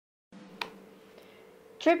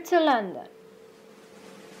Trip to London.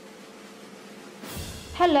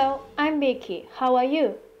 Hello, I'm Vicky. How are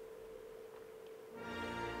you?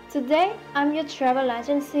 Today, I'm your travel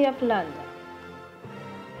agency of London.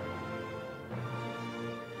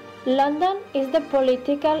 London is the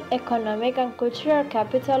political, economic and cultural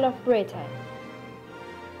capital of Britain.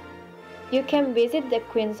 You can visit the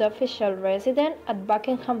Queen's official residence at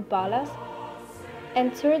Buckingham Palace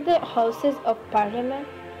and tour the Houses of Parliament,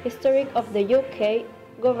 historic of the UK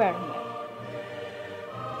government.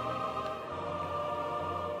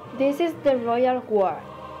 This is the Royal Ward.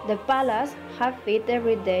 The palace has feet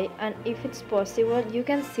every day, and if it's possible, you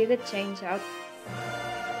can see the change out.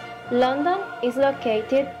 London is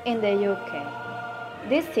located in the UK.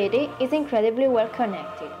 This city is incredibly well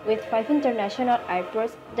connected, with 5 international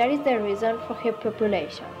airports. That is the reason for its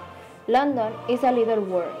population. London is a little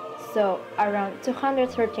world, so around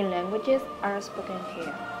 213 languages are spoken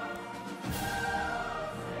here.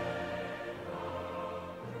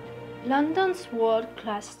 London's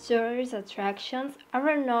world-class tourist attractions are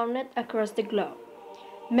renowned across the globe.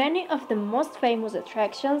 Many of the most famous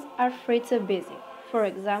attractions are free to visit. For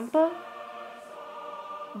example,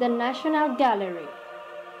 the National Gallery,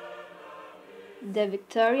 the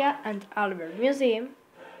Victoria and Albert Museum,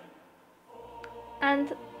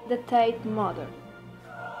 and the Tate Modern.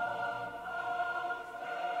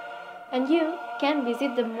 And you can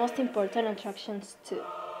visit the most important attractions too.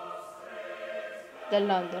 The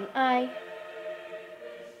London Eye,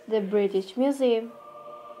 the British Museum,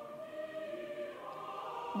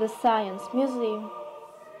 the Science Museum,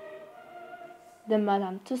 the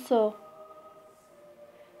Madame Tussauds,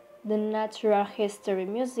 the Natural History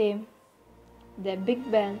Museum, the Big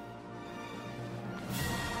Ben.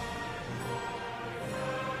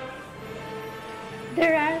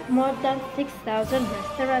 There are more than 6,000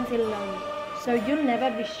 restaurants in London, so you'll never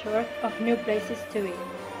be short of new places to eat.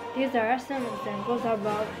 These are some examples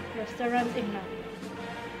about restaurants in London.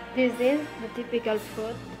 This is the typical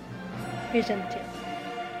food, fish and chips.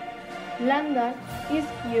 London is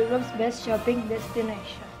Europe's best shopping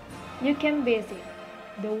destination. You can visit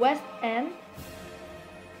the West End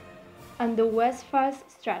and the Westfield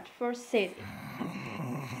Stratford City.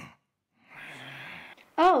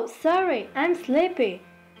 Oh, sorry, I'm sleepy.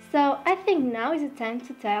 So I think now is the time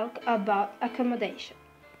to talk about accommodation.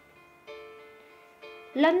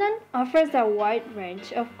 London offers a wide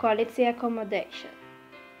range of quality accommodation.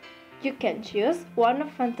 You can choose one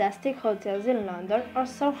of fantastic hotels in London or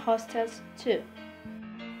some hostels too.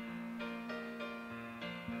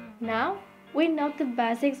 Now we know the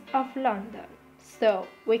basics of London, so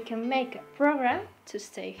we can make a program to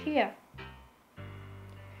stay here.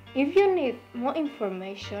 If you need more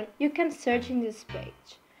information, you can search in this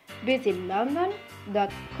page. Visit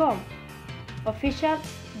london.com, official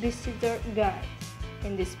visitor guide.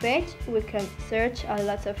 In this page, we can search a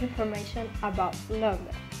lot of information about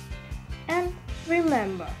London. And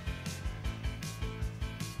remember,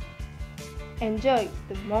 enjoy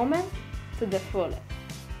the moment to the fullest.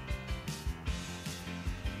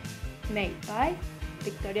 Made by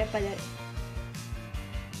Victoria Pallares.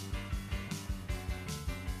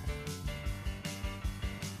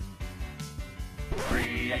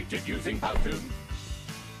 Created using Powtoon.